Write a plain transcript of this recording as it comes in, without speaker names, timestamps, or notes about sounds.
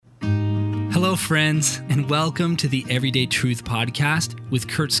Hello, friends, and welcome to the Everyday Truth Podcast with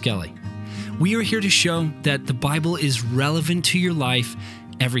Kurt Skelly. We are here to show that the Bible is relevant to your life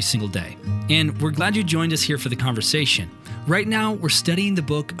every single day. And we're glad you joined us here for the conversation. Right now, we're studying the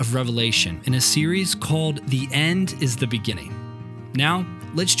book of Revelation in a series called The End is the Beginning. Now,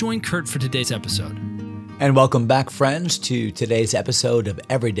 let's join Kurt for today's episode. And welcome back, friends, to today's episode of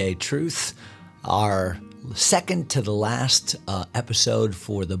Everyday Truth, our second to the last episode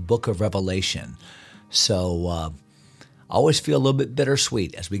for the book of Revelation. So I always feel a little bit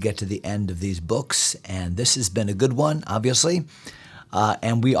bittersweet as we get to the end of these books, and this has been a good one, obviously.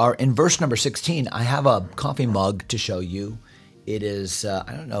 And we are in verse number 16. I have a coffee mug to show you. It is,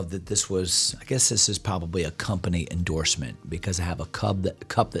 I don't know that this was, I guess this is probably a company endorsement because I have a cup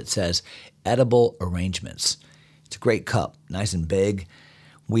that says Edible Arrangements. It's a great cup, nice and big.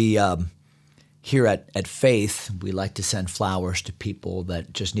 We, here at Faith, we like to send flowers to people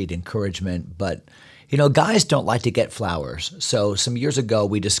that just need encouragement. But, you know, guys don't like to get flowers. So some years ago,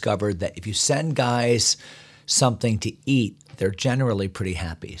 we discovered that if you send guys something to eat, they're generally pretty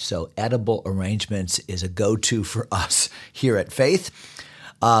happy. So Edible Arrangements is a go-to for us here at Faith.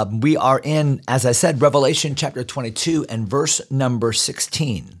 We are in, as I said, Revelation chapter 22 and verse number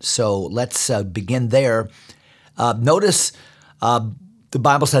 16. So let's begin there. Notice the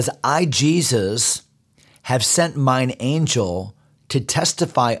Bible says, I, Jesus, have sent mine angel to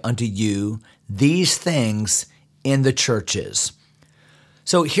testify unto you these things in the churches.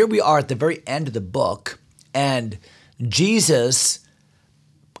 So here we are at the very end of the book, and Jesus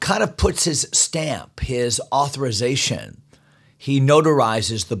kind of puts his stamp, his authorization. He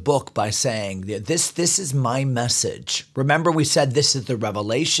notarizes the book by saying, this is my message. Remember, we said this is the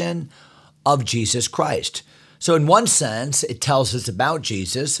revelation of Jesus Christ. So in one sense, it tells us about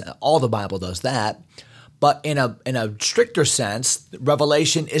Jesus. All the Bible does that. But in a stricter sense,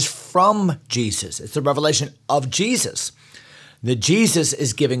 revelation is from Jesus. It's the revelation of Jesus. That Jesus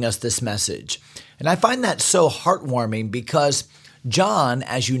is giving us this message. And I find that so heartwarming because John,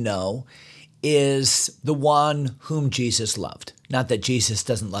 as you know, is the one whom Jesus loved. Not that Jesus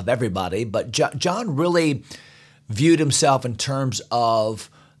doesn't love everybody, but John really viewed himself in terms of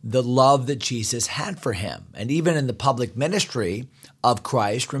the love that Jesus had for him. And even in the public ministry of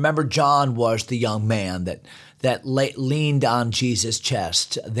Christ, remember John was the young man that leaned on Jesus'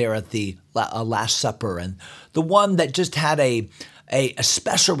 chest there at the Last Supper, and the one that just had a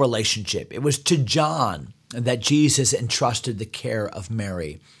special relationship. It was to John that Jesus entrusted the care of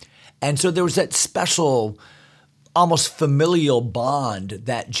Mary. And so there was that special, almost familial bond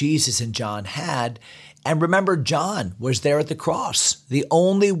that Jesus and John had. And remember, John was there at the cross, the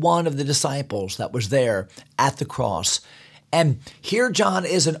only one of the disciples that was there at the cross. And here John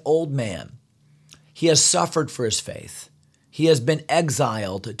is an old man. He has suffered for his faith. He has been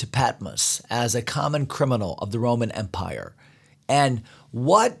exiled to Patmos as a common criminal of the Roman Empire. And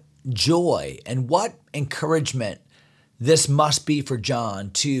what joy and what encouragement this must be for John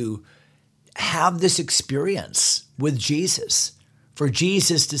to have this experience with Jesus. For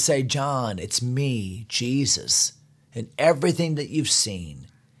Jesus to say, John, it's me, Jesus, and everything that you've seen,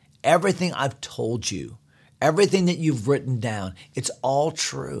 everything I've told you, everything that you've written down, it's all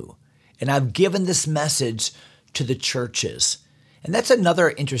true. And I've given this message to the churches. And that's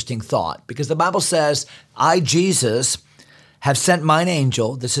another interesting thought because the Bible says, I, Jesus, have sent mine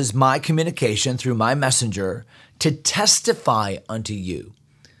angel, this is my communication through my messenger, to testify unto you.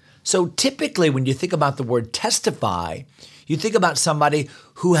 So typically when you think about the word testify, you think about somebody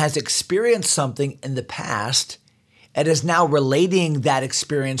who has experienced something in the past and is now relating that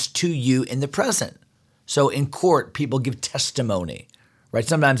experience to you in the present. So in court, people give testimony, right?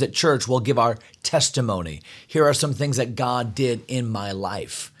 Sometimes at church, we'll give our testimony. Here are some things that God did in my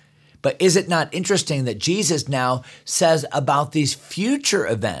life. But is it not interesting that Jesus now says about these future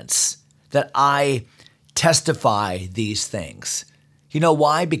events that I testify these things? You know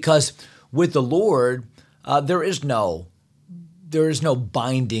why? Because with the Lord, there is no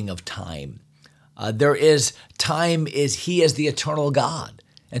binding of time. Time is he is the eternal God.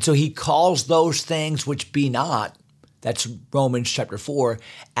 And so he calls those things which be not, that's Romans chapter 4,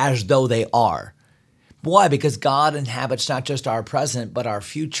 as though they are. Why? Because God inhabits not just our present, but our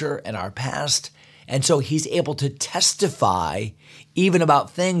future and our past. And so he's able to testify even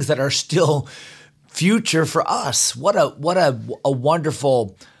about things that are still future for us. What a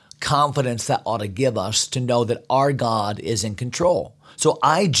wonderful confidence that ought to give us to know that our God is in control. So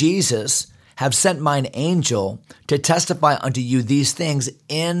I, Jesus, have sent mine angel to testify unto you these things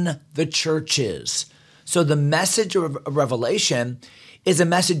in the churches. So the message of Revelation is a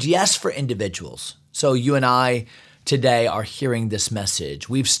message, yes, for individuals. So you and I today are hearing this message.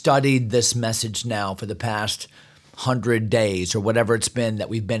 We've studied this message now for the past 100 days or whatever it's been that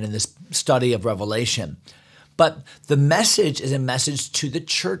we've been in this study of Revelation. But the message is a message to the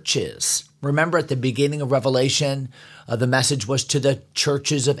churches. Remember at the beginning of Revelation, the message was to the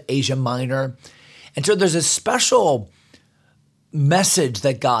churches of Asia Minor. And so there's a special message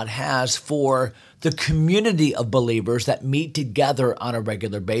that God has for the community of believers that meet together on a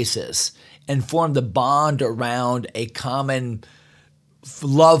regular basis and form the bond around a common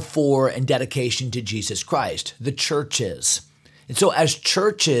love for and dedication to Jesus Christ, the churches. And so as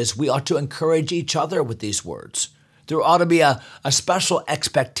churches, we ought to encourage each other with these words. There ought to be a special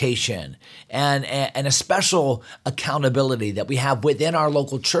expectation and a special accountability that we have within our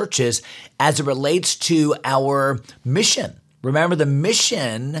local churches as it relates to our mission. Remember, the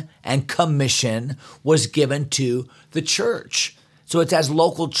mission and commission was given to the church. So it's as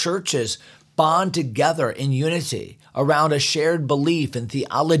local churches bond together in unity around a shared belief in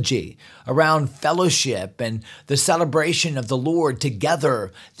theology, around fellowship and the celebration of the Lord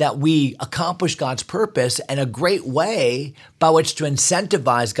together that we accomplish God's purpose. And a great way by which to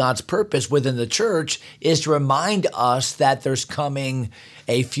incentivize God's purpose within the church is to remind us that there's coming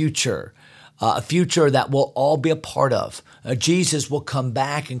a future that we'll all be a part of. Jesus will come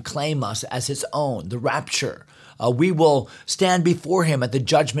back and claim us as his own, the rapture. We will stand before him at the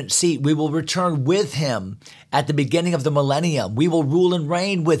judgment seat. We will return with him at the beginning of the millennium. We will rule and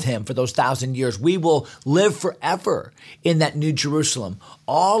reign with him for those 1,000 years. We will live forever in that new Jerusalem.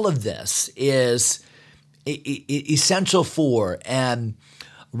 All of this is essential for and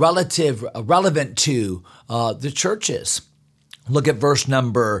relevant to the churches. Look at verse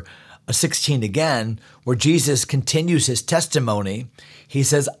number 16 again, where Jesus continues his testimony. He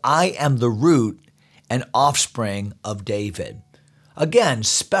says, I am the root and offspring of David. Again,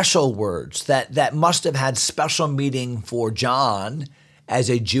 special words that must have had special meaning for John as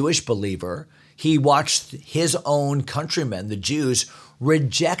a Jewish believer. He watched his own countrymen, the Jews,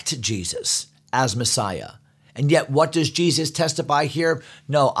 reject Jesus as Messiah. And yet, what does Jesus testify here?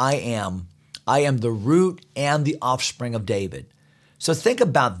 No, I am the root and the offspring of David. So think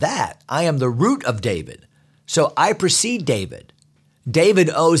about that. I am the root of David. So I precede David. David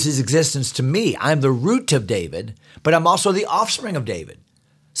owes his existence to me. I'm the root of David, but I'm also the offspring of David.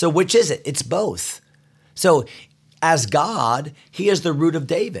 So which is it? It's both. So as God, he is the root of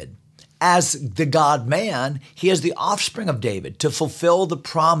David. As the God-man, he is the offspring of David to fulfill the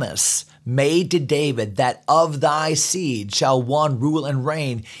promise made to David that of thy seed shall one rule and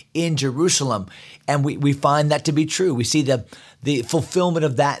reign in Jerusalem. And we find that to be true. We see the fulfillment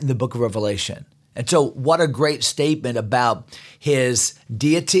of that in the book of Revelation. And so what a great statement about his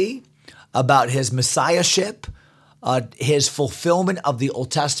deity, about his messiahship, his fulfillment of the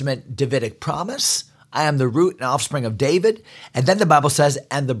Old Testament Davidic promise. I am the root and offspring of David. And then the Bible says,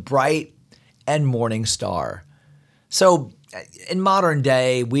 and the bright and morning star. So in modern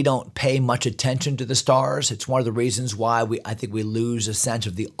day, we don't pay much attention to the stars. It's one of the reasons why I think we lose a sense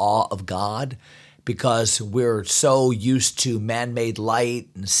of the awe of God, because we're so used to man-made light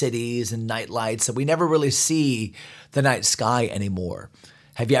and cities and night lights that we never really see the night sky anymore.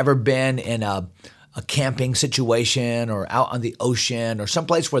 Have you ever been in a camping situation or out on the ocean or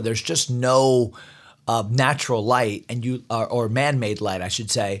someplace where there's just no natural light and or man-made light, I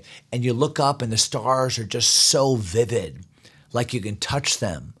should say, and you look up and the stars are just so vivid, like you can touch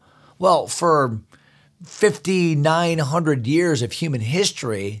them? Well, for 5,900 years of human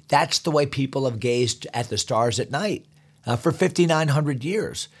history, that's the way people have gazed at the stars at night for 5,900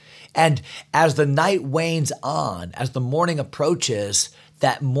 years. And as the night wanes on, as the morning approaches,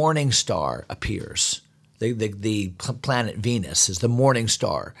 that morning star appears. The planet Venus is the morning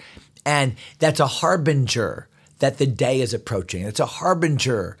star. And that's a harbinger that the day is approaching. It's a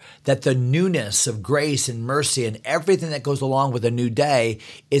harbinger that the newness of grace and mercy and everything that goes along with a new day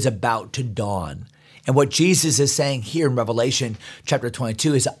is about to dawn. And what Jesus is saying here in Revelation chapter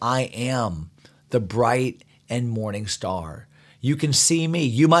 22 is, I am the bright and morning star. You can see me.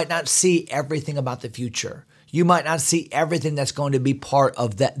 You might not see everything about the future. You might not see everything that's going to be part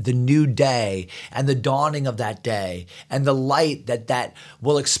of the new day and the dawning of that day and the light that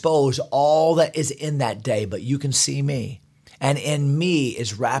will expose all that is in that day, but you can see me. And in me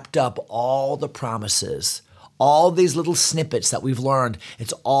is wrapped up all the promises, all these little snippets that we've learned.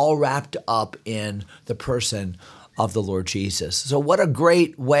 It's all wrapped up in the person of the Lord Jesus. So what a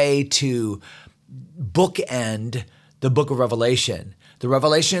great way to bookend the book of Revelation. the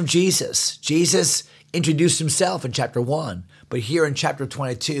revelation of Jesus. Jesus introduced himself in chapter 1, but here in chapter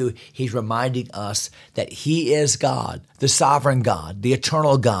 22, he's reminding us that he is God, the sovereign God, the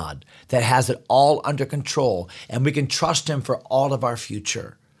eternal God that has it all under control, and we can trust him for all of our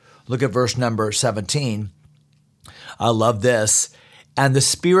future. Look at verse number 17. I love this. And the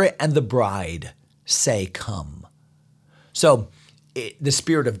Spirit and the bride say, come. So the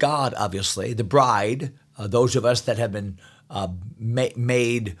Spirit of God, obviously, the bride, those of us that have been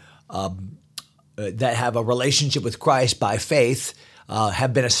made that have a relationship with Christ by faith,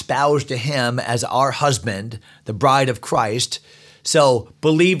 have been espoused to him as our husband, the bride of Christ. So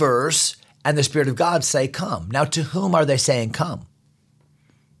believers and the Spirit of God say, come. Now, to whom are they saying come?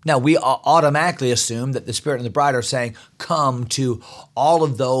 Now, we automatically assume that the Spirit and the bride are saying, come to all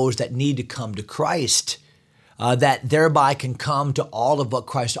of those that need to come to Christ, that thereby can come to all of what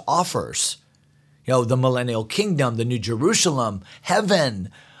Christ offers. You know, the millennial kingdom, the New Jerusalem,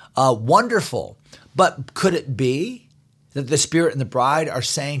 heaven, wonderful. But could it be that the Spirit and the bride are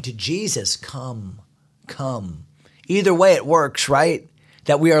saying to Jesus, come, come? Either way it works, right?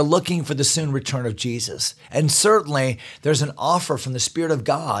 That we are looking for the soon return of Jesus. And certainly there's an offer from the Spirit of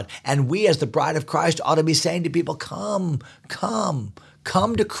God. And we as the bride of Christ ought to be saying to people, come, come,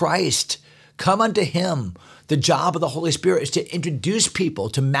 come to Christ. Come unto him. The job of the Holy Spirit is to introduce people,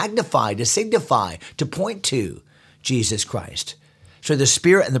 to magnify, to signify, to point to Jesus Christ. So the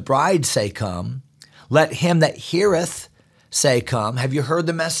Spirit and the bride say, come. Let him that heareth say, come. Have you heard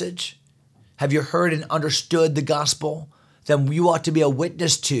the message? Have you heard and understood the gospel? Then you ought to be a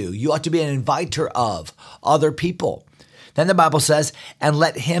witness to, you ought to be an inviter of other people. Then the Bible says, and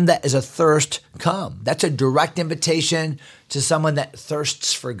let him that is athirst come. That's a direct invitation to someone that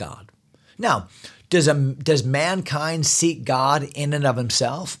thirsts for God. Now, does mankind seek God in and of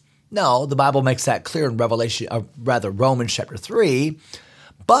himself? No, the Bible makes that clear in Romans chapter 3.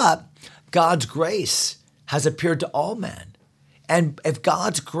 But God's grace has appeared to all men. And if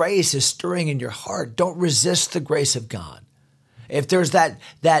God's grace is stirring in your heart, don't resist the grace of God. If there's that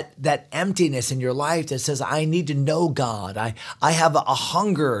emptiness in your life that says, I need to know God, I have a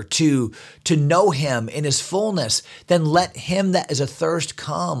hunger to know him in his fullness, then let him that is athirst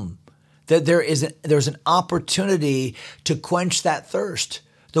come. That there's an opportunity to quench that thirst.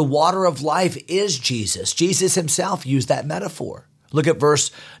 The water of life is Jesus. Jesus himself used that metaphor. Look at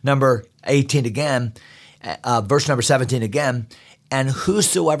verse number 18 again, verse number 17 again. And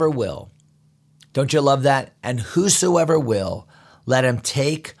whosoever will, don't you love that? And whosoever will, let him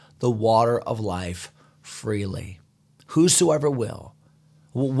take the water of life freely. Whosoever will.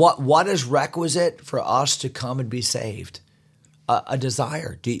 What is requisite for us to come and be saved? A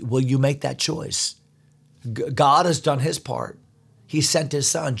desire. Will you make that choice? God has done his part. He sent his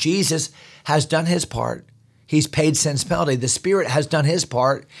son. Jesus has done his part. He's paid sin's penalty. The Spirit has done his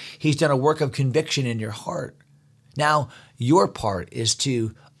part. He's done a work of conviction in your heart. Now, your part is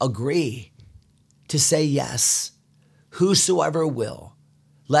to agree, to say yes. Whosoever will,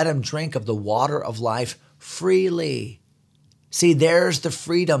 let him drink of the water of life freely. See, there's the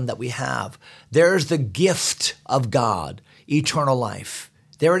freedom that we have. There's the gift of God, eternal life.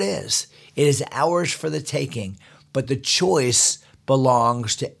 There it is. It is ours for the taking, but the choice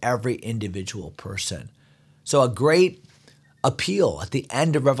belongs to every individual person. So a great appeal at the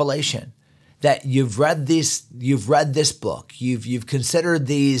end of Revelation that you've read this book, you've considered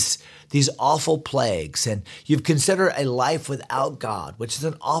these awful plagues, and you've considered a life without God, which is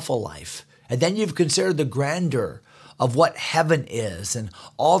an awful life. And then you've considered the grandeur of what heaven is and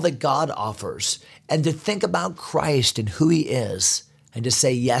all that God offers, and to think about Christ and who he is, and to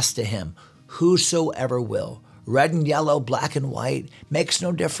say yes to him, whosoever will. Red and yellow, black and white, makes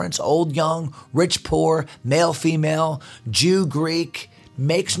no difference. Old, young, rich, poor, male, female, Jew, Greek,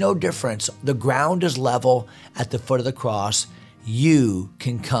 makes no difference. The ground is level at the foot of the cross. You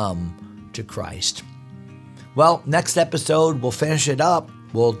can come to Christ. Well, next episode, we'll finish it up.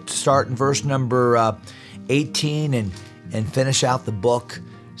 We'll start in verse number 18 and finish out the book.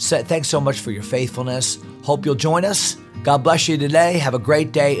 So, thanks so much for your faithfulness. Hope you'll join us. God bless you today. Have a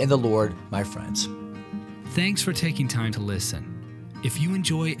great day in the Lord, my friends. Thanks for taking time to listen. If you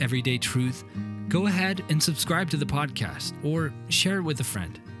enjoy Everyday Truth, go ahead and subscribe to the podcast or share it with a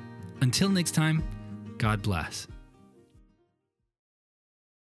friend. Until next time, God bless.